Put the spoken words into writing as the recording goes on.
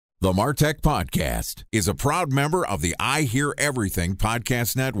The MarTech Podcast is a proud member of the I Hear Everything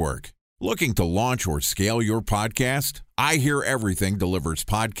Podcast Network. Looking to launch or scale your podcast? I Hear Everything delivers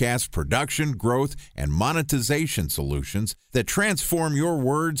podcast production, growth, and monetization solutions that transform your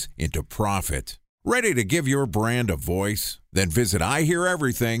words into profit. Ready to give your brand a voice? Then visit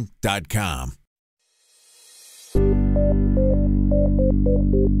iheareverything.com.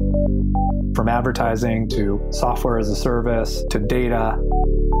 From advertising to software as a service to data.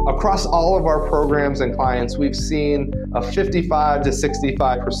 Across all of our programs and clients, we've seen a 55 to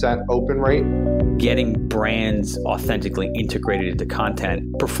 65% open rate. Getting brands authentically integrated into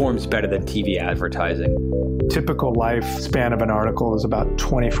content performs better than TV advertising. Typical lifespan of an article is about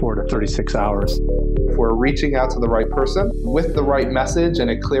 24 to 36 hours. If we're reaching out to the right person with the right message and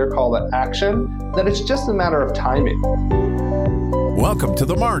a clear call to action, then it's just a matter of timing. Welcome to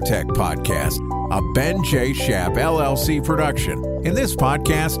the MarTech Podcast, a Ben J. Schaap LLC production. In this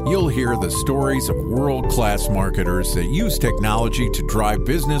podcast, you'll hear the stories of world-class marketers that use technology to drive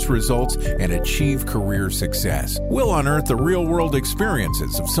business results and achieve career success. We'll unearth the real-world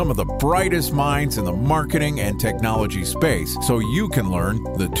experiences of some of the brightest minds in the marketing and technology space so you can learn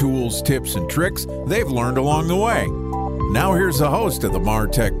the tools, tips, and tricks they've learned along the way. Now here's the host of the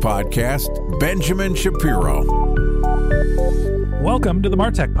MarTech Podcast, Benjamin Shapiro. Welcome to the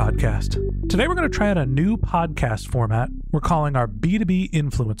MarTech Podcast. Today we're going to try out a new podcast format we're calling our B2B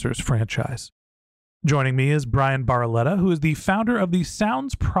Influencers franchise. Joining me is Bryan Barletta, who is the founder of the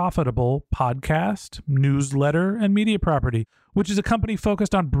Sounds Profitable podcast, newsletter, and media property, which is a company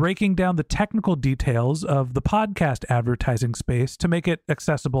focused on breaking down the technical details of the podcast advertising space to make it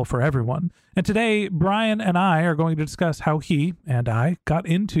accessible for everyone. And today, Bryan and I are going to discuss how he and I got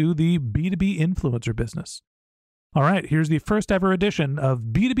into the B2B influencer business. All right, here's the first ever edition of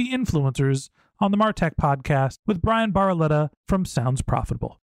B2B Influencers on the MarTech Podcast with Bryan Barletta from Sounds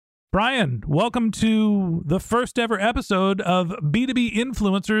Profitable. Bryan, welcome to the first ever episode of B2B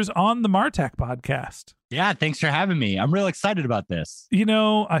Influencers on the MarTech Podcast. Yeah, thanks for having me. I'm real excited about this. You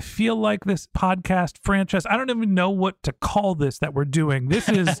know, I feel like this podcast franchise, I don't even know what to call this that we're doing. This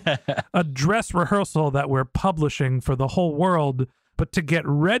is a dress rehearsal that we're publishing for the whole world. But to get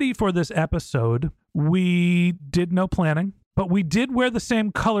ready for this episode, we did no planning, but we did wear the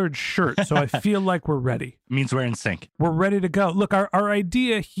same colored shirt. So I feel like we're ready. Means we're in sync. We're ready to go. Look, our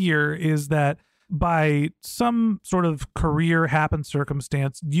idea here is that by some sort of career happen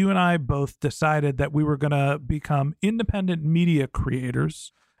circumstance, you and I both decided that we were going to become independent media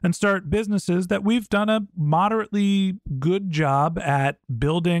creators and start businesses that we've done a moderately good job at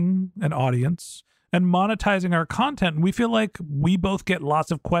building an audience and monetizing our content. And we feel like we both get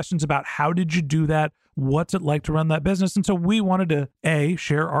lots of questions about how did you do that? What's it like to run that business? And so we wanted to, A,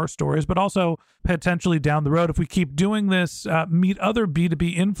 share our stories, but also potentially down the road, if we keep doing this, meet other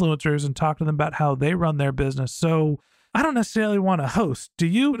B2B influencers and talk to them about how they run their business. So I don't necessarily want to host. Do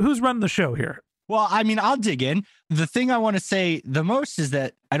you? Who's running the show here? Well, I mean, I'll dig in. The thing I want to say the most is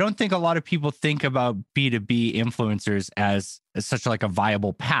that I don't think a lot of people think about B2B influencers as such like a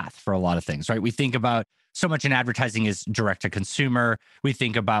viable path for a lot of things, right? We think about so much in advertising is direct to consumer. We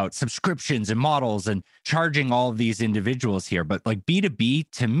think about subscriptions and models and charging all of these individuals here. But like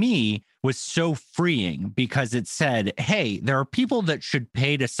B2B to me was so freeing because it said, hey, there are people that should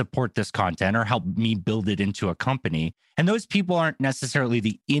pay to support this content or help me build it into a company. And those people aren't necessarily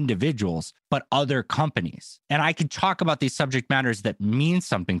the individuals, but other companies. And I could talk about these subject matters that mean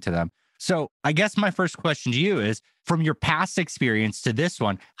something to them. So I guess my first question to you is, from your past experience to this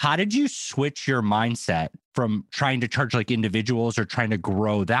one, how did you switch your mindset from trying to charge like individuals or trying to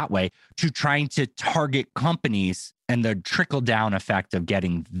grow that way to trying to target companies and the trickle down effect of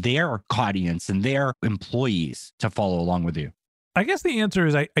getting their audience and their employees to follow along with you? I guess the answer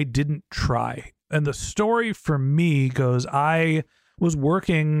is I didn't try. And the story for me goes, I was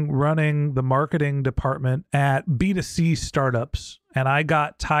running the marketing department at B2C startups. And I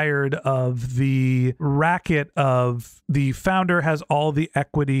got tired of the racket of the founder has all the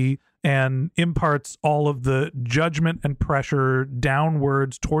equity and imparts all of the judgment and pressure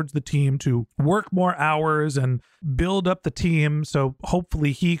downwards towards the team to work more hours and build up the team. So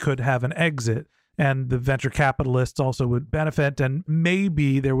hopefully he could have an exit. And the venture capitalists also would benefit. And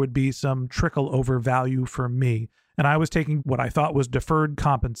maybe there would be some trickle over value for me. And I was taking what I thought was deferred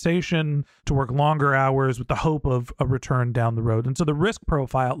compensation to work longer hours with the hope of a return down the road. And so the risk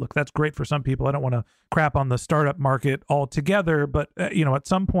profile, look, that's great for some people. I don't want to crap on the startup market altogether. But, at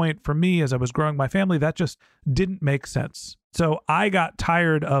some point for me, as I was growing my family, that just didn't make sense. So I got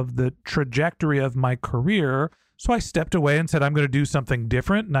tired of the trajectory of my career. So I stepped away and said, I'm going to do something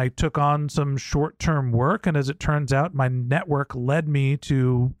different. And I took on some short-term work. And as it turns out, my network led me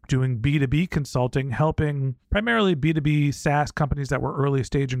to doing B2B consulting, helping primarily B2B SaaS companies that were early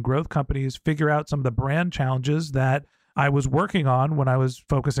stage and growth companies figure out some of the brand challenges that I was working on when I was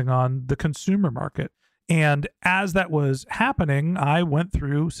focusing on the consumer market. And as that was happening, I went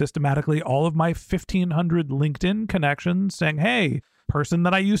through systematically all of my 1,500 LinkedIn connections saying, hey, person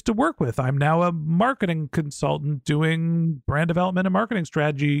that I used to work with, I'm now a marketing consultant doing brand development and marketing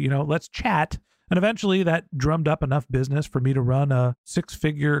strategy, let's chat. And eventually that drummed up enough business for me to run a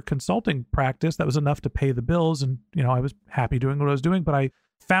 6-figure consulting practice that was enough to pay the bills. And, I was happy doing what I was doing, but I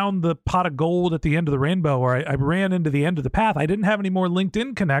found the pot of gold at the end of the rainbow, or I ran into the end of the path. I didn't have any more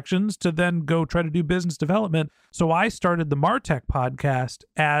LinkedIn connections to then go try to do business development. So I started the MarTech podcast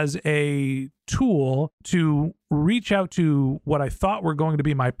as a tool to reach out to what I thought were going to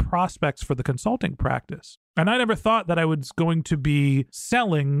be my prospects for the consulting practice. And I never thought that I was going to be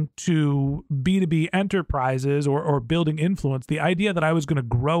selling to B2B enterprises or building influence. The idea that I was going to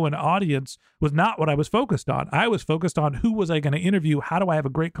grow an audience was not what I was focused on. I was focused on who was I going to interview? How do I have a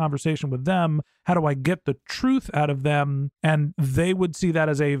great conversation with them? How do I get the truth out of them? And they would see that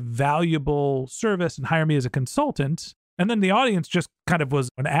as a valuable service and hire me as a consultant. And then the audience just kind of was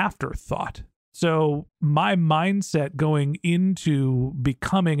an afterthought. So my mindset going into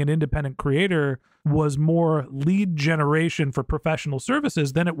becoming an independent creator was more lead generation for professional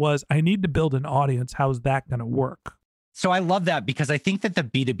services than it was, I need to build an audience. How's that going to work? So I love that, because I think that the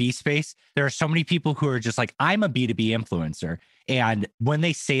B2B space, there are so many people who are just like, I'm a B2B influencer. And when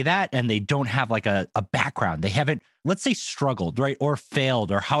they say that and they don't have like a background, they haven't, let's say, struggled, right? Or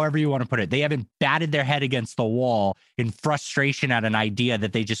failed, or however you want to put it. They haven't batted their head against the wall in frustration at an idea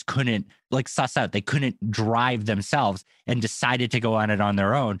that they just couldn't suss out. They couldn't drive themselves and decided to go on it on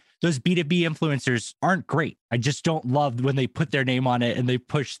their own. Those B2B influencers aren't great. I just don't love when they put their name on it and they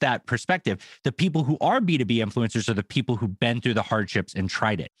push that perspective. The people who are B2B influencers are the people who've been through the hardships and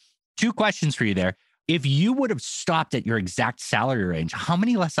tried it. 2 questions for you there. If you would have stopped at your exact salary range, how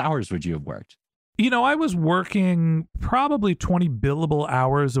many less hours would you have worked? I was working probably 20 billable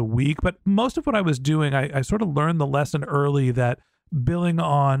hours a week, but most of what I was doing, I sort of learned the lesson early that billing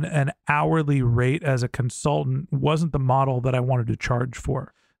on an hourly rate as a consultant wasn't the model that I wanted to charge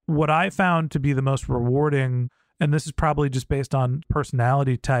for. What I found to be the most rewarding, and this is probably just based on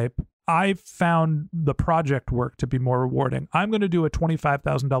personality type, I found the project work to be more rewarding. I'm going to do a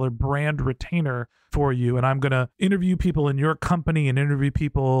 $25,000 brand retainer for you, and I'm going to interview people in your company and interview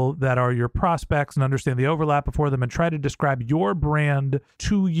people that are your prospects and understand the overlap before them and try to describe your brand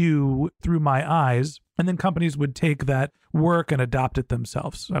to you through my eyes. And then companies would take that work and adopt it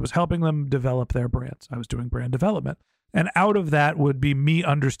themselves. I was helping them develop their brands. I was doing brand development. And out of that would be me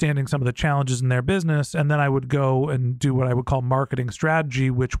understanding some of the challenges in their business. And then I would go and do what I would call marketing strategy,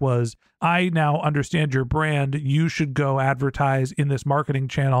 which was, I now understand your brand. You should go advertise in this marketing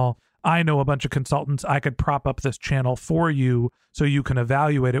channel. I know a bunch of consultants. I could prop up this channel for you so you can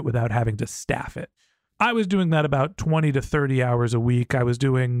evaluate it without having to staff it. I was doing that about 20 to 30 hours a week. I was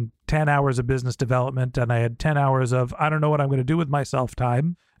doing 10 hours of business development, and I had 10 hours of, I don't know what I'm going to do with myself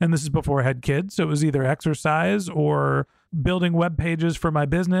time. And this is before I had kids. So it was either exercise or building web pages for my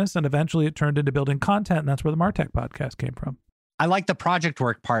business. And eventually it turned into building content. And that's where the MarTech podcast came from. I like the project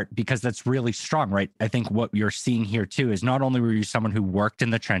work part because that's really strong, right? I think what you're seeing here too is not only were you someone who worked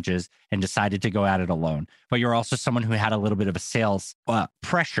in the trenches and decided to go at it alone, but you're also someone who had a little bit of a sales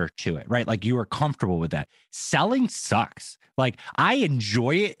pressure to it, right? Like you were comfortable with that. Selling sucks. Like I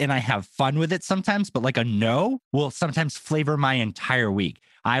enjoy it and I have fun with it sometimes, but like a no will sometimes flavor my entire week.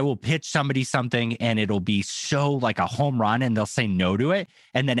 I will pitch somebody something and it'll be so like a home run and they'll say no to it.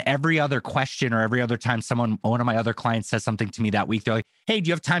 And then every other question or every other time one of my other clients says something to me that week, they're like, hey, do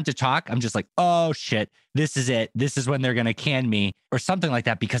you have time to talk? I'm just like, oh shit, this is it. This is when they're going to can me or something like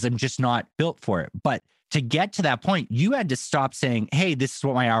that because I'm just not built for it. But to get to that point, you had to stop saying, hey, this is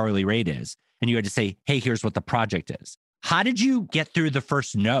what my hourly rate is. And you had to say, hey, here's what the project is. How did you get through the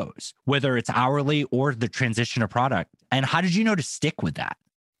first no's, whether it's hourly or the transition of product? And how did you know to stick with that?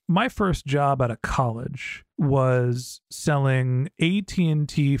 My first job out of college was selling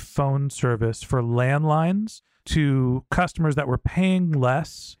AT&T phone service for landlines to customers that were paying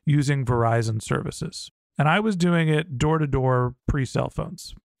less using Verizon services. And I was doing it door to door pre-cell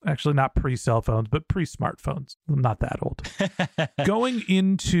phones. Actually, not pre-cell phones, but pre-smartphones. I'm not that old. Going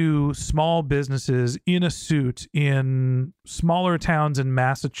into small businesses in a suit in smaller towns in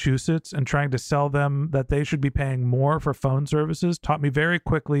Massachusetts and trying to sell them that they should be paying more for phone services taught me very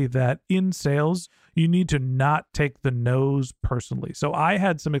quickly that in sales, you need to not take the no's personally. So I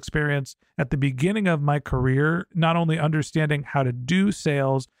had some experience at the beginning of my career, not only understanding how to do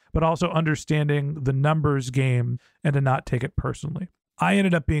sales, but also understanding the numbers game and to not take it personally. I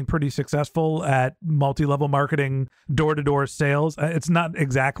ended up being pretty successful at multi-level marketing, door-to-door sales. It's not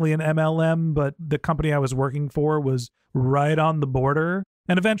exactly an MLM, but the company I was working for was right on the border.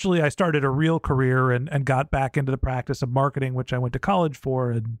 And eventually I started a real career and got back into the practice of marketing, which I went to college for,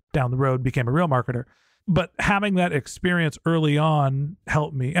 and down the road became a real marketer. But having that experience early on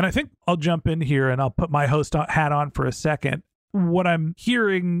helped me. And I think I'll jump in here and I'll put my host hat on for a second. What I'm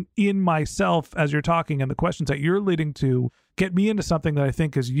hearing in myself as you're talking and the questions that you're leading to get me into something that I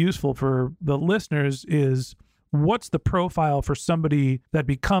think is useful for the listeners is what's the profile for somebody that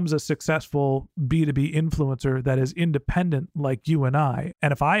becomes a successful B2B influencer that is independent like you and I?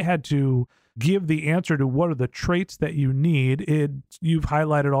 And if I had to give the answer to what are the traits that you need, you've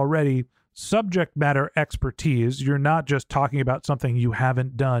highlighted already subject matter expertise. You're not just talking about something you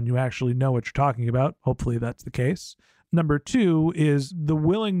haven't done. You actually know what you're talking about. Hopefully that's the case. Number two is the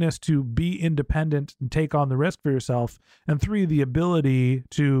willingness to be independent and take on the risk for yourself. And three, the ability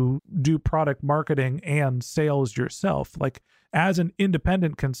to do product marketing and sales yourself. Like as an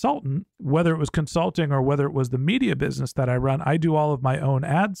independent consultant, whether it was consulting or whether it was the media business that I run, I do all of my own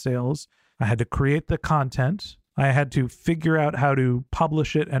ad sales. I had to create the content. I had to figure out how to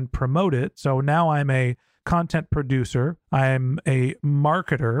publish it and promote it. So now I'm a content producer. I'm a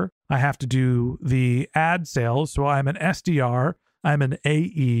marketer. I have to do the ad sales. So I'm an SDR. I'm an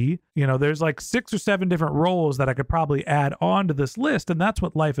AE. There's like 6 or 7 different roles that I could probably add on to this list. And that's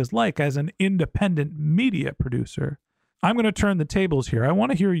what life is like as an independent media producer. I'm going to turn the tables here. I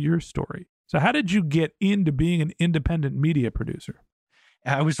want to hear your story. So how did you get into being an independent media producer?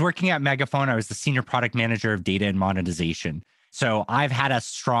 I was working at Megaphone. I was the senior product manager of data and monetization. So I've had a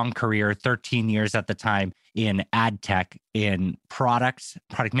strong career, 13 years at the time, in ad tech, in product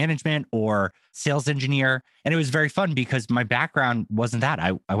management or sales engineer. And it was very fun because my background wasn't that.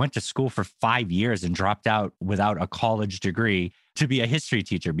 I went to school for 5 years and dropped out without a college degree to be a history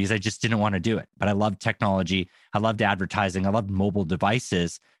teacher because I just didn't want to do it. But I loved technology. I loved advertising. I loved mobile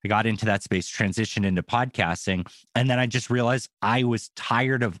devices. I got into that space, transitioned into podcasting. And then I just realized I was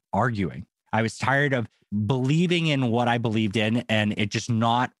tired of arguing. I was tired of believing in what I believed in and it just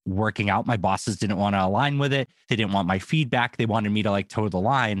not working out. My bosses didn't want to align with it. They didn't want my feedback. They wanted me to toe the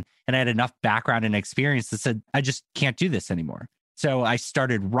line. And I had enough background and experience that said, I just can't do this anymore. So I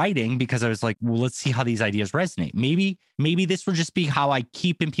started writing because I was like, well, let's see how these ideas resonate. Maybe this will just be how I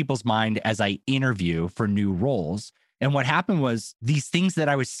keep in people's mind as I interview for new roles. And what happened was these things that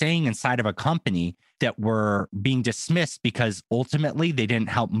I was saying inside of a company that were being dismissed because ultimately they didn't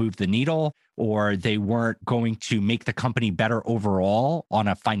help move the needle or they weren't going to make the company better overall on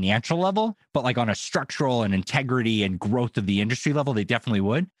a financial level, but on a structural and integrity and growth of the industry level, they definitely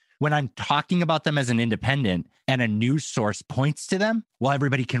would. When I'm talking about them as an independent and a news source points to them, well,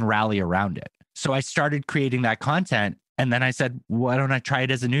 everybody can rally around it. So I started creating that content and then I said, why don't I try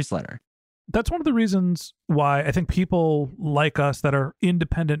it as a newsletter? That's one of the reasons why I think people like us that are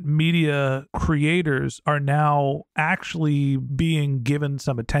independent media creators are now actually being given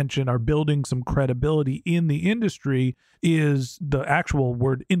some attention, are building some credibility in the industry is the actual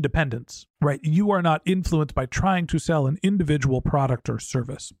word independence, right? You are not influenced by trying to sell an individual product or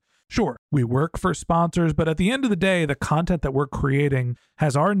service. Sure, we work for sponsors, but at the end of the day, the content that we're creating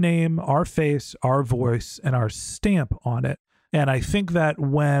has our name, our face, our voice, and our stamp on it. And I think that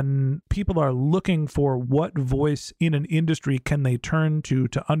when people are looking for what voice in an industry can they turn to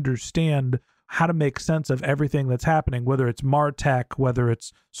understand how to make sense of everything that's happening, whether it's MarTech, whether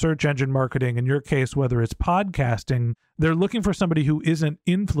it's search engine marketing, in your case, whether it's podcasting, they're looking for somebody who isn't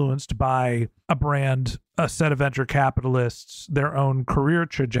influenced by a brand, a set of venture capitalists, their own career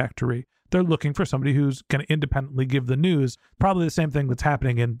trajectory. They're looking for somebody who's going to independently give the news, probably the same thing that's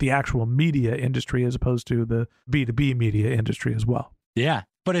happening in the actual media industry as opposed to the B2B media industry as well. Yeah,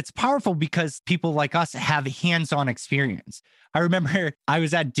 but it's powerful because people like us have hands-on experience. I remember I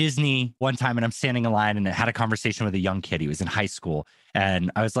was at Disney one time and I'm standing in line and I had a conversation with a young kid. He was in high school.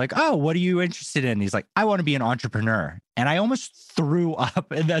 And I was like, oh, what are you interested in? He's like, I want to be an entrepreneur. And I almost threw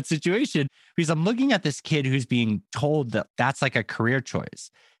up in that situation because I'm looking at this kid who's being told that that's like a career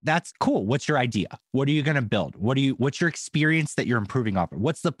choice. That's cool. What's your idea? What are you going to build? What's your experience that you're improving off of?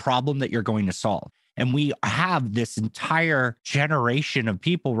 What's the problem that you're going to solve? And we have this entire generation of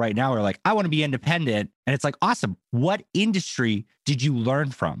people right now who are like, I want to be independent. And it's like, awesome. What industry did you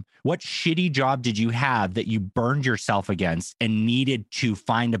learn from? What shitty job did you have that you burned yourself against and needed to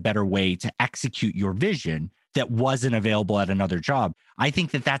find a better way to execute your vision that wasn't available at another job? I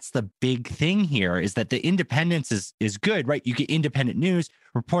think that that's the big thing here, is that the independence is good, right? You get independent news,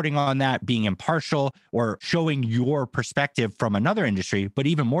 reporting on that, being impartial or showing your perspective from another industry. But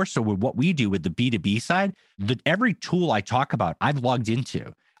even more so with what we do with the B2B side, every tool I talk about, I've logged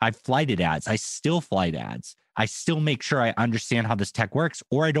into. I've flighted ads. I still flight ads. I still make sure I understand how this tech works,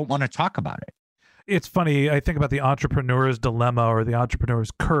 or I don't want to talk about it. It's funny. I think about the entrepreneur's dilemma or the entrepreneur's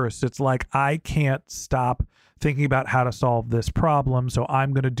curse. It's like, I can't stop thinking about how to solve this problem, so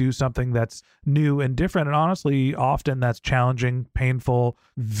I'm going to do something that's new and different. And honestly, often that's challenging, painful,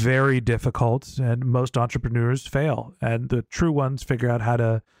 very difficult, and most entrepreneurs fail. And the true ones figure out how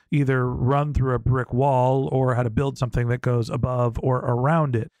to either run through a brick wall or how to build something that goes above or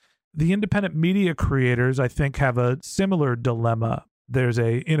around it. The independent media creators, I think, have a similar dilemma. There's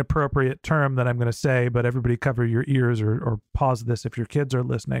a inappropriate term that I'm going to say, but everybody cover your ears or pause this if your kids are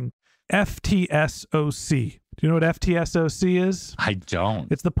listening. FTSOC. Do you know what FTSOC is? I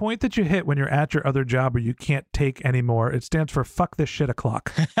don't. It's the point that you hit when you're at your other job where you can't take anymore. It stands for fuck this shit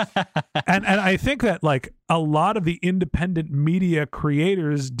o'clock. and I think that like a lot of the independent media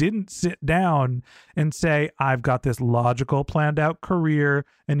creators didn't sit down and say, I've got this logical planned out career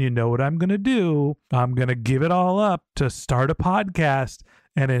and you know what I'm going to do? I'm going to give it all up to start a podcast.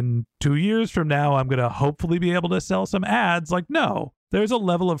 And in 2 years from now, I'm going to hopefully be able to sell some ads. Like, no. There's a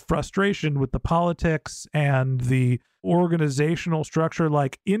level of frustration with the politics and the organizational structure.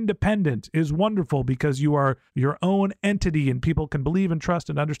 Like, independent is wonderful because you are your own entity and people can believe and trust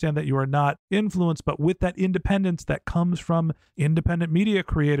and understand that you are not influenced. But with that independence that comes from independent media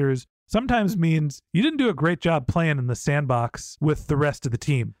creators sometimes means you didn't do a great job playing in the sandbox with the rest of the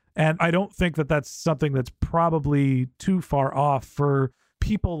team. And I don't think that that's something that's probably too far off for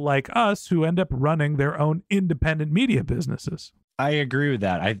people like us who end up running their own independent media businesses. I agree with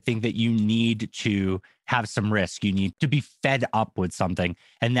that. I think that you need to have some risk. You need to be fed up with something.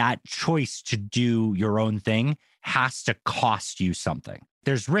 And that choice to do your own thing has to cost you something.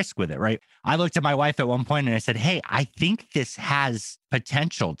 There's risk with it, right? I looked at my wife at one point and I said, hey, I think this has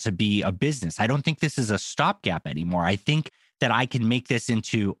potential to be a business. I don't think this is a stopgap anymore. I think that I can make this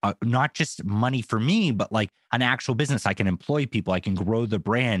into not just money for me, but like an actual business. I can employ people. I can grow the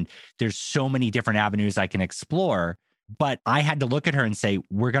brand. There's so many different avenues I can explore. But I had to look at her and say,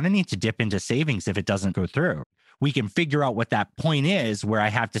 we're going to need to dip into savings if it doesn't go through. We can figure out what that point is where I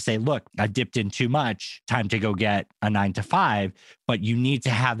have to say, look, I dipped in too much, time to go get a 9 to 5, but you need to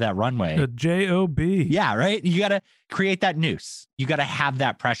have that runway. A job. Yeah, right? You got to create that noose. You got to have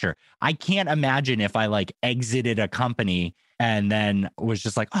that pressure. I can't imagine if I like exited a company and then was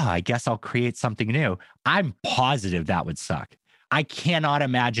just like, oh, I guess I'll create something new. I'm positive that would suck. I cannot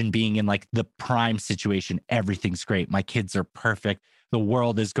imagine being in like the prime situation. Everything's great. My kids are perfect. The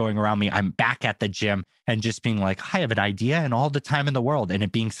world is going around me. I'm back at the gym and just being like, I have an idea and all the time in the world and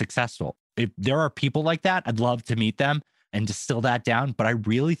it being successful. If there are people like that, I'd love to meet them and distill that down. But I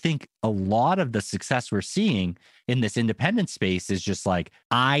really think a lot of the success we're seeing in this independent space is just like,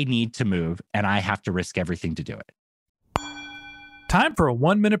 I need to move and I have to risk everything to do it. Time for a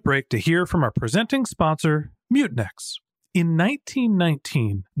 1-minute break to hear from our presenting sponsor, Mutinex. In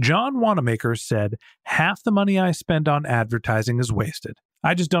 1919, John Wanamaker said, half the money I spend on advertising is wasted.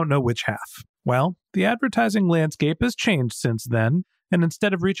 I just don't know which half. Well, the advertising landscape has changed since then, and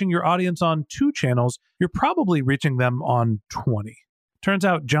instead of reaching your audience on 2 channels, you're probably reaching them on 20. Turns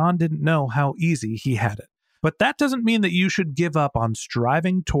out John didn't know how easy he had it. But that doesn't mean that you should give up on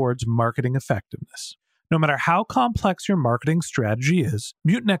striving towards marketing effectiveness. No matter how complex your marketing strategy is,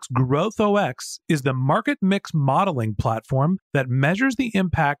 Mutinex GrowthOS is the market mix modeling platform that measures the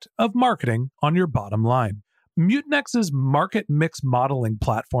impact of marketing on your bottom line. Mutinex's market mix modeling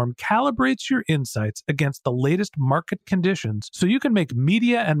platform calibrates your insights against the latest market conditions so you can make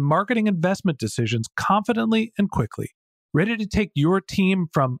media and marketing investment decisions confidently and quickly. Ready to take your team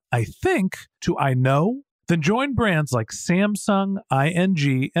from I think to I know? Then join brands like Samsung,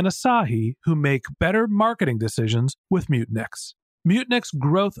 ING, and Asahi who make better marketing decisions with Mutinex. Mutinex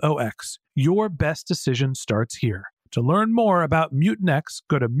GrowthOS. Your best decision starts here. To learn more about Mutinex,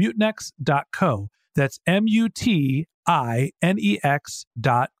 go to mutinex.co. That's MUTINEX.co.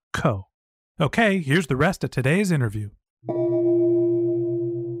 Okay, here's the rest of today's interview.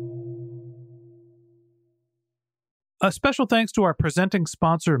 A special thanks to our presenting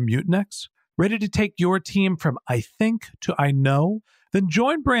sponsor, Mutinex. Ready to take your team from I think to I know? Then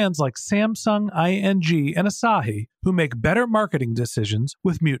join brands like Samsung, ING, and Asahi who make better marketing decisions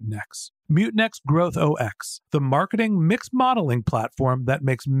with Mutinex. Mutinex Growth OX, the marketing mix modeling platform that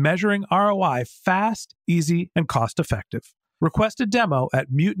makes measuring ROI fast, easy, and cost-effective. Request a demo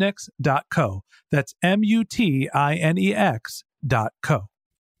at mutinex.co. That's MUTINEX.co.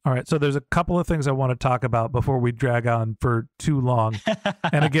 All right, so there's a couple of things I want to talk about before we drag on for too long.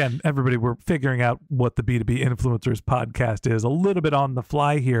 And again, everybody, we're figuring out what the B2B Influencers podcast is a little bit on the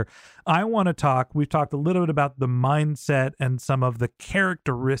fly here. I want to talk, we've talked a little bit about the mindset and some of the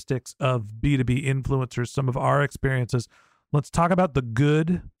characteristics of B2B influencers, some of our experiences. Let's talk about the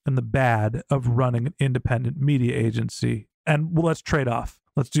good and the bad of running an independent media agency. And let's trade off.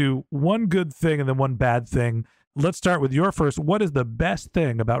 Let's do one good thing and then one bad thing. Let's start with your first. What is the best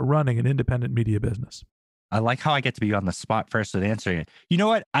thing about running an independent media business? I like how I get to be on the spot first with answering it. You know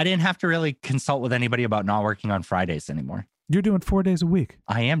what? I didn't have to really consult with anybody about not working on Fridays anymore. You're doing 4 days a week.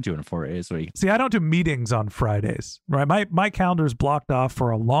 I am doing 4 days a week. See, I don't do meetings on Fridays, right? My calendar is blocked off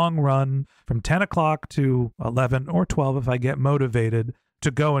for a long run from 10 o'clock to 11 or 12 if I get motivated to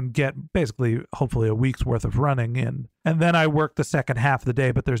go and get basically, hopefully, a week's worth of running in. And then I work the second half of the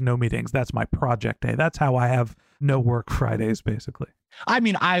day, but there's no meetings. That's my project day. That's how I have no work Fridays, basically. I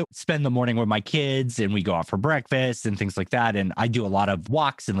mean, I spend the morning with my kids and we go out for breakfast and things like that. And I do a lot of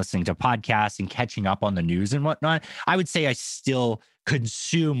walks and listening to podcasts and catching up on the news and whatnot. I would say I still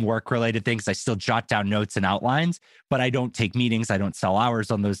consume work-related things. I still jot down notes and outlines, but I don't take meetings. I don't sell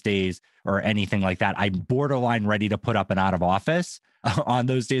hours on those days or anything like that. I'm borderline ready to put up an out of office on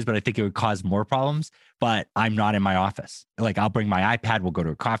those days, but I think it would cause more problems. But I'm not in my office. Like, I'll bring my iPad, we'll go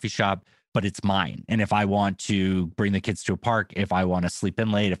to a coffee shop, but it's mine. And if I want to bring the kids to a park, if I want to sleep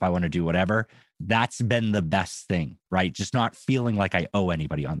in late, if I want to do whatever, that's been the best thing, right? Just not feeling like I owe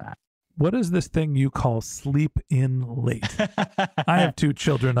anybody on that. What is this thing you call sleep in late? I have 2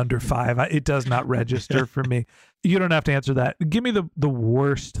 children under 5. It does not register for me. You don't have to answer that. Give me the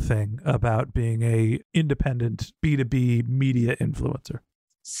worst thing about being a independent B2B media influencer.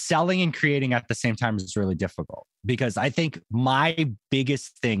 Selling and creating at the same time is really difficult, because I think my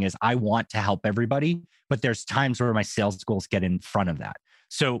biggest thing is I want to help everybody, but there's times where my sales goals get in front of that.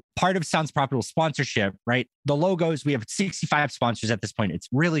 So part of Sounds Profitable sponsorship, right? The logos, we have 65 sponsors at this point. It's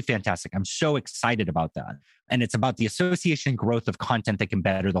really fantastic. I'm so excited about that. And it's about the association growth of content that can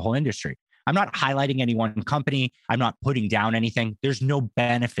better the whole industry. I'm not highlighting any one company. I'm not putting down anything. There's no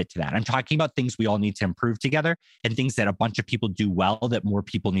benefit to that. I'm talking about things we all need to improve together and things that a bunch of people do well that more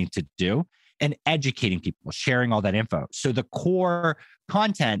people need to do, and educating people, sharing all that info. So the core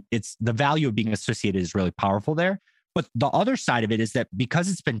content, it's the value of being associated is really powerful there. But the other side of it is that because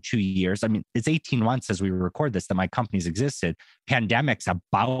it's been 2 years, I mean, it's 18 months as we record this that my company's existed. Pandemic's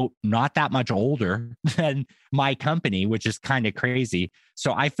about not that much older than my company, which is kind of crazy.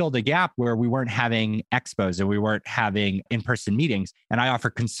 So I filled a gap where we weren't having expos and we weren't having in-person meetings. And I offer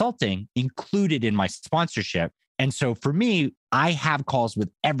consulting included in my sponsorship. And so for me, I have calls with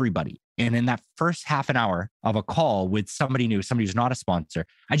everybody. And in that first half an hour of a call with somebody new, somebody who's not a sponsor,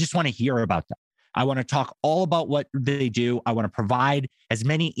 I just want to hear about them. I want to talk all about what they do. I want to provide as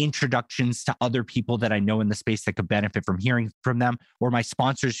many introductions to other people that I know in the space that could benefit from hearing from them, or my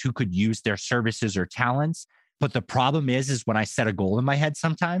sponsors who could use their services or talents. But the problem is when I set a goal in my head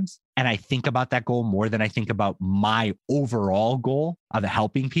sometimes, and I think about that goal more than I think about my overall goal of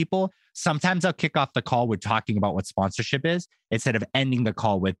helping people, sometimes I'll kick off the call with talking about what sponsorship is instead of ending the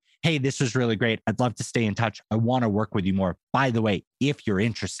call with, hey, this was really great. I'd love to stay in touch. I want to work with you more. By the way, if you're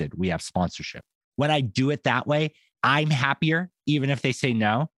interested, we have sponsorship. When I do it that way, I'm happier, even if they say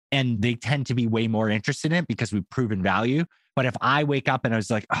no. And they tend to be way more interested in it because we've proven value. But if I wake up and I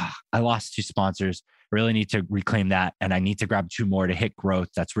was like, I lost 2 sponsors, I really need to reclaim that. And I need to grab 2 more to hit growth.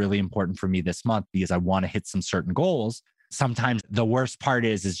 That's really important for me this month because I want to hit some certain goals. Sometimes the worst part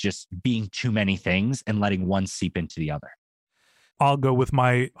is just being too many things and letting one seep into the other. I'll go with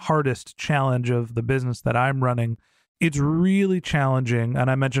my hardest challenge of the business that I'm running. It's really challenging. And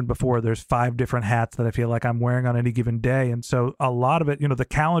I mentioned before, there's 5 different hats that I feel like I'm wearing on any given day. And so a lot of it, the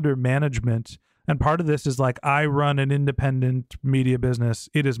calendar management, and part of this is like, I run an independent media business.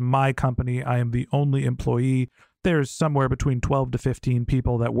 It is my company. I am the only employee. There's somewhere between 12 to 15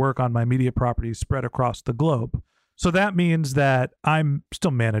 people that work on my media properties spread across the globe. So that means that I'm still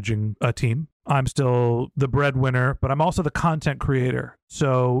managing a team. I'm still the breadwinner, but I'm also the content creator.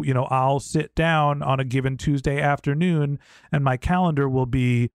 So, I'll sit down on a given Tuesday afternoon and my calendar will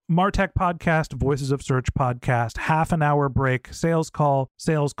be MarTech podcast, Voices of Search podcast, half an hour break, sales call,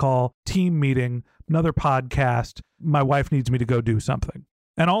 team meeting, another podcast. My wife needs me to go do something.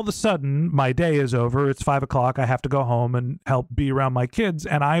 And all of a sudden, my day is over. It's 5 o'clock. I have to go home and help be around my kids.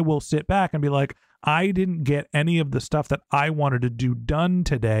 And I will sit back and be like, I didn't get any of the stuff that I wanted to do done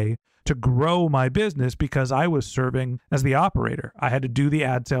today to grow my business because I was serving as the operator. I had to do the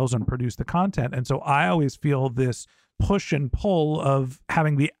ad sales and produce the content. And so I always feel this push and pull of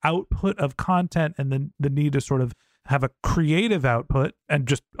having the output of content and then the need to sort of have a creative output and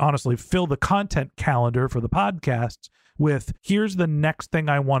just honestly fill the content calendar for the podcasts with here's the next thing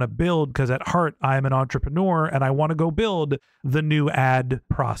I want to build, because at heart I'm an entrepreneur and I want to go build the new ad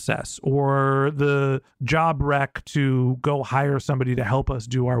process or the job rec to go hire somebody to help us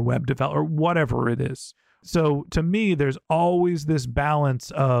do our web develop or whatever it is. So to me, there's always this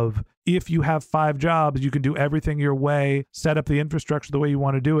balance of if you have 5 jobs, you can do everything your way, set up the infrastructure the way you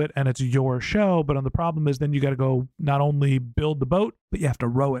want to do it, and it's your show. But the problem is then you got to go not only build the boat, but you have to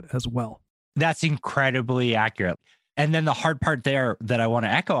row it as well. That's incredibly accurate. And then the hard part there that I want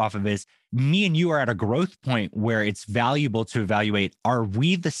to echo off of is me and you are at a growth point where it's valuable to evaluate, are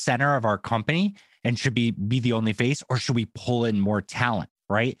we the center of our company and should be the only face, or should we pull in more talent?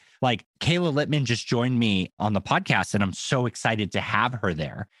 Right? Like Kayla Littman just joined me on the podcast and I'm so excited to have her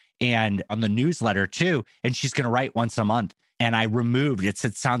there and on the newsletter too. And she's going to write once a month. And I removed, it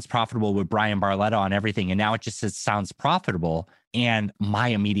said sounds profitable with Bryan Barletta on everything. And now it just says sounds profitable. And my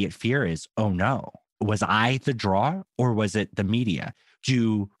immediate fear is, oh no, was I the draw or was it the media?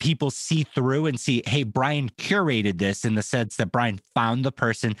 Do people see through and see, hey, Bryan curated this in the sense that Bryan found the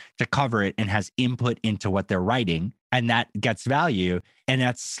person to cover it and has input into what they're writing, and that gets value. And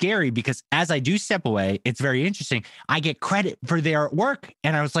that's scary because as I do step away, it's very interesting. I get credit for their work.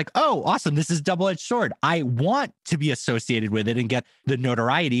 And I was like, oh, awesome. This is a double-edged sword. I want to be associated with it and get the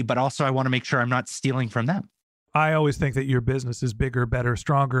notoriety, but also I want to make sure I'm not stealing from them. I always think that your business is bigger, better,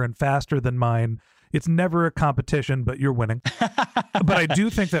 stronger, and faster than mine. It's never a competition, but you're winning. But I do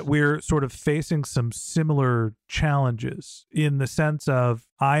think that we're sort of facing some similar challenges in the sense of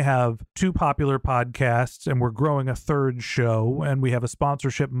I have 2 popular podcasts and we're growing a 3rd show and we have a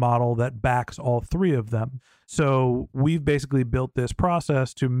sponsorship model that backs all 3 of them. So we've basically built this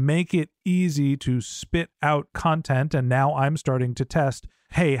process to make it easy to spit out content. And now I'm starting to test,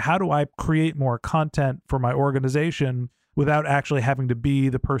 hey, how do I create more content for my organization without actually having to be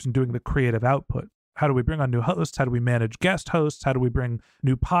the person doing the creative output? How do we bring on new hosts? How do we manage guest hosts? How do we bring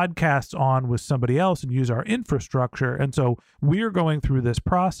new podcasts on with somebody else and use our infrastructure? And so we're going through this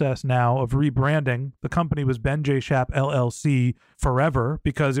process now of rebranding. The company was Ben J. Shap LLC forever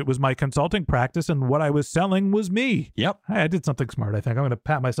because it was my consulting practice and what I was selling was me. Yep. I did something smart, I think. I'm going to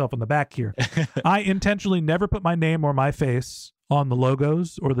pat myself on the back here. I intentionally never put my name or my face on the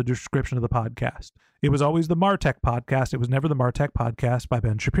logos or the description of the podcast. It was always the Martech podcast. It was never the Martech podcast by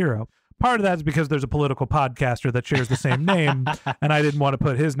Ben Shapiro. Part of that is because there's a political podcaster that shares the same name, and I didn't want to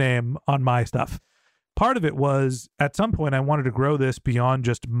put his name on my stuff. Part of it was, at some point, I wanted to grow this beyond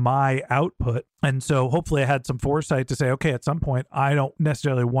just my output. And so hopefully I had some foresight to say, okay, at some point, I don't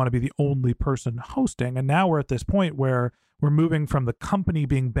necessarily want to be the only person hosting. And now we're at this point where we're moving from the company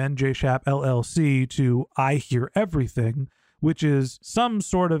being Ben J. Shap LLC to I Hear Everything, which is some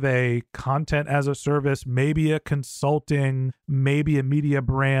sort of a content as a service, maybe a consulting, maybe a media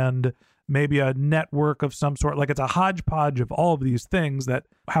brand, maybe a network of some sort. Like it's a hodgepodge of all of these things that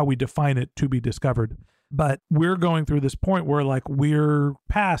how we define it to be discovered. But we're going through this point where like we're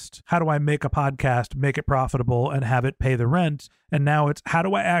past how do I make a podcast, make it profitable and have it pay the rent? And now it's how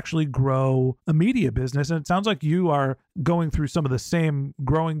do I actually grow a media business? And it sounds like you are going through some of the same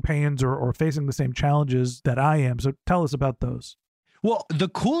growing pains or facing the same challenges that I am. So tell us about those. Well, the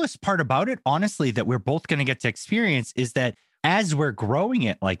coolest part about it, honestly, that we're both going to get to experience is that as we're growing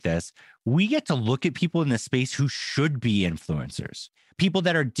it like this, we get to look at people in the space who should be influencers, people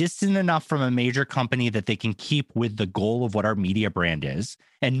that are distant enough from a major company that they can keep with the goal of what our media brand is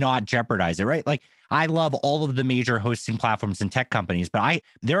and not jeopardize it, right? Like I love all of the major hosting platforms and tech companies, but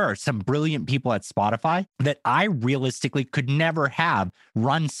there are some brilliant people at Spotify that I realistically could never have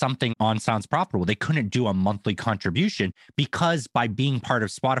run something on Sounds Profitable. They couldn't do a monthly contribution because by being part of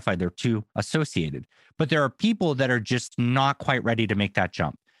Spotify, they're too associated. But there are people that are just not quite ready to make that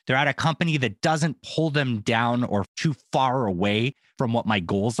jump. They're at a company that doesn't pull them down or too far away from what my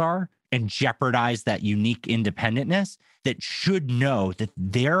goals are and jeopardize that unique independentness, that should know that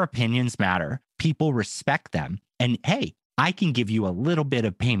their opinions matter. People respect them. And hey, I can give you a little bit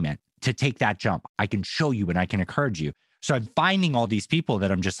of payment to take that jump. I can show you and I can encourage you. So I'm finding all these people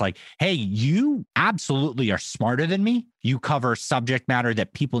that I'm just like, hey, you absolutely are smarter than me. You cover subject matter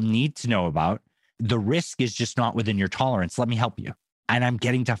that people need to know about. The risk is just not within your tolerance. Let me help you. And I'm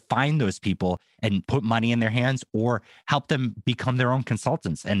getting to find those people and put money in their hands or help them become their own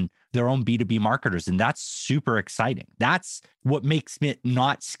consultants and their own B2B marketers. And that's super exciting. That's what makes it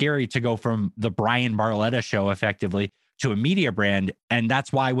not scary to go from the Bryan Barletta show effectively to a media brand. And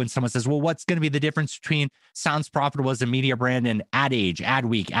that's why when someone says, well, what's going to be the difference between Sounds Profitable as a media brand and Ad Age, Ad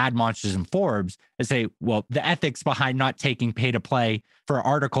Week, Ad Monsters, and Forbes, I say, well, the ethics behind not taking pay to play for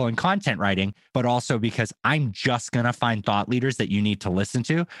article and content writing, but also because I'm just going to find thought leaders that you need to listen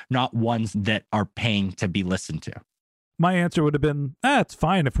to, not ones that are paying to be listened to. My answer would have been, it's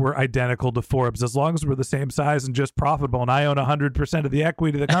fine if we're identical to Forbes, as long as we're the same size and just profitable and I own 100% of the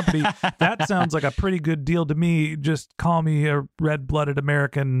equity of the company. That sounds like a pretty good deal to me. Just call me a red-blooded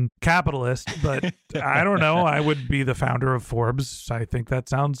American capitalist, but I don't know. I would be the founder of Forbes. I think that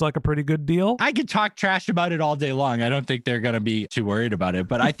sounds like a pretty good deal. I could talk trash about it all day long. I don't think they're going to be too worried about it,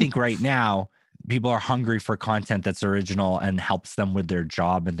 but I think right now, people are hungry for content that's original and helps them with their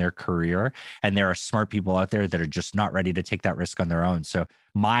job and their career. And there are smart people out there that are just not ready to take that risk on their own. So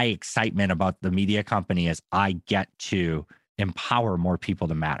my excitement about the media company is I get to empower more people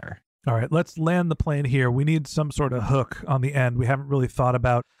to matter. All right, let's land the plane here. We need some sort of hook on the end. We haven't really thought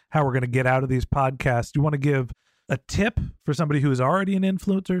about how we're going to get out of these podcasts. Do you want to give a tip for somebody who is already an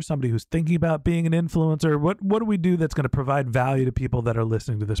influencer, somebody who's thinking about being an influencer? What do we do that's going to provide value to people that are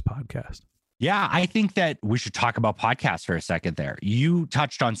listening to this podcast? Yeah, I think that we should talk about podcasts for a second there. You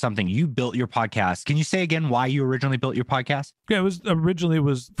touched on something. You built your podcast. Can you say again why you originally built your podcast? Yeah, it was originally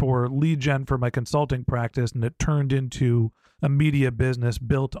for lead gen for my consulting practice, and it turned into a media business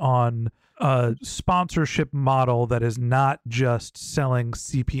built on a sponsorship model that is not just selling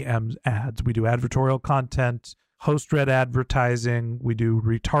CPM ads. We do advertorial content, host-read advertising. We do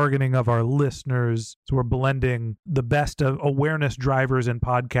retargeting of our listeners. So we're blending the best of awareness drivers in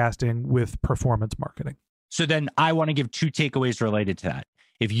podcasting with performance marketing. So then I want to give 2 takeaways related to that.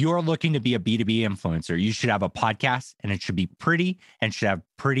 If you're looking to be a B2B influencer, you should have a podcast and it should be pretty and should have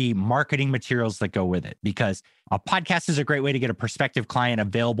pretty marketing materials that go with it, because a podcast is a great way to get a prospective client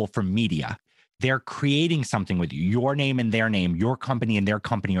available from media. They're creating something with you. Your name and their name, your company and their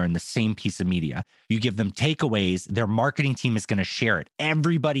company are in the same piece of media. You give them takeaways. Their marketing team is going to share it.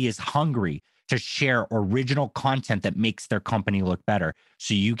 Everybody is hungry to share original content that makes their company look better.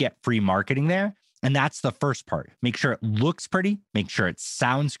 So you get free marketing there. And that's the first part. Make sure it looks pretty, make sure it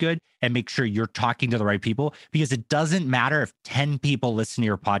sounds good, and make sure you're talking to the right people, because it doesn't matter if 10 people listen to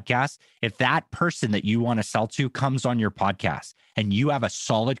your podcast. If that person that you want to sell to comes on your podcast and you have a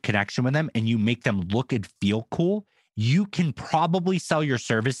solid connection with them and you make them look and feel cool, you can probably sell your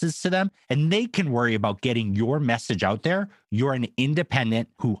services to them and they can worry about getting your message out there. You're an independent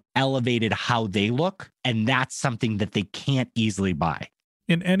who elevated how they look, and that's something that they can't easily buy.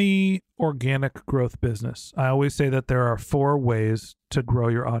 In any organic growth business, I always say that there are 4 ways to grow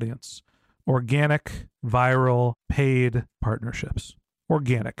your audience: organic, viral, paid, partnerships.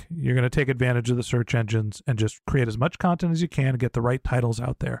 Organic, you're going to take advantage of the search engines and just create as much content as you can and get the right titles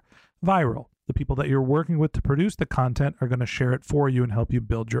out there. Viral, the people that you're working with to produce the content are going to share it for you and help you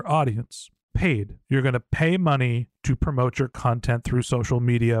build your audience. Paid, you're going to pay money to promote your content through social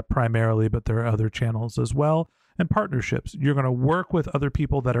media primarily, but there are other channels as well. And partnerships, you're going to work with other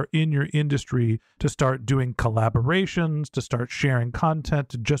people that are in your industry to start doing collaborations, to start sharing content,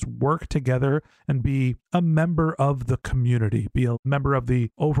 to just work together and be a member of the community, be a member of the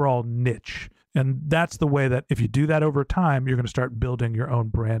overall niche. And that's the way that if you do that over time, you're going to start building your own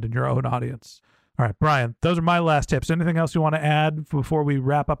brand and your own audience. All right, Bryan, those are my last tips. Anything else you want to add before we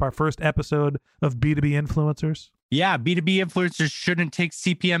wrap up our first episode of B2B Influencers? Yeah, B2B influencers shouldn't take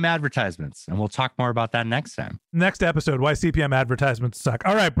CPM advertisements. And we'll talk more about that next time. Next episode, why CPM advertisements suck.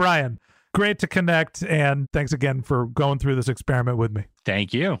 All right, Bryan, great to connect. And thanks again for going through this experiment with me.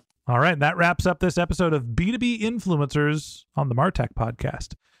 Thank you. All right, and that wraps up this episode of B2B Influencers on the MarTech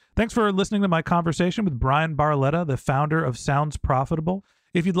podcast. Thanks for listening to my conversation with Bryan Barletta, the founder of Sounds Profitable.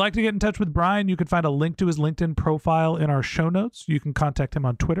 If you'd like to get in touch with Bryan, you can find a link to his LinkedIn profile in our show notes. You can contact him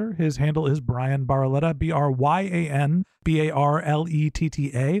on Twitter. His handle is Bryan Barletta, Bryan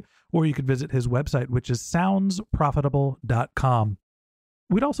Barletta, or you can visit his website, which is soundsprofitable.com.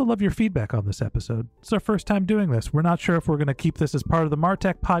 We'd also love your feedback on this episode. It's our first time doing this. We're not sure if we're going to keep this as part of the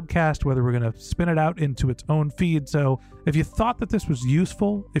MarTech podcast, whether we're going to spin it out into its own feed. So if you thought that this was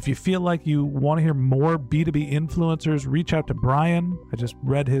useful, if you feel like you want to hear more B2B influencers, reach out to Bryan. I just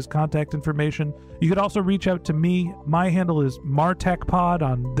read his contact information. You could also reach out to me. My handle is MarTechPod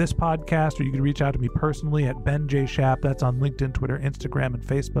on this podcast, or you can reach out to me personally at Ben J. Schaap. That's on LinkedIn, Twitter, Instagram, and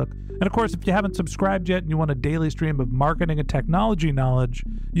Facebook. And of course, if you haven't subscribed yet and you want a daily stream of marketing and technology knowledge,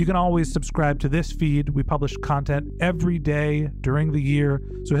 page. You can always subscribe to this feed. We publish content every day during the year.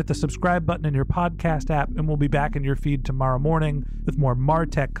 So hit the subscribe button in your podcast app, and we'll be back in your feed tomorrow morning with more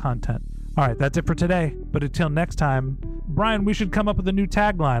MarTech content. All right, that's it for today. But until next time, Bryan, we should come up with a new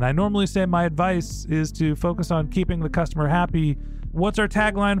tagline. I normally say my advice is to focus on keeping the customer happy. What's our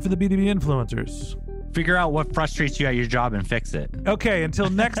tagline for the B2B influencers? Figure out what frustrates you at your job and fix it. Okay, until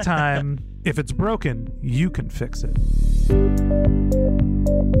next time, if it's broken, you can fix it.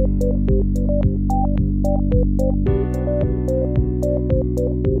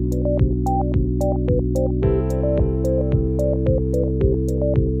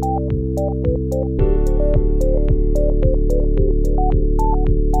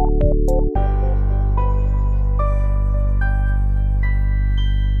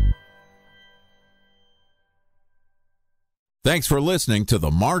 Thanks for listening to the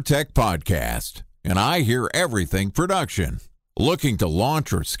MarTech Podcast, an I Hear Everything production. Looking to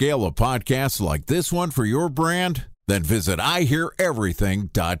launch or scale a podcast like this one for your brand? Then visit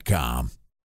iheareverything.com.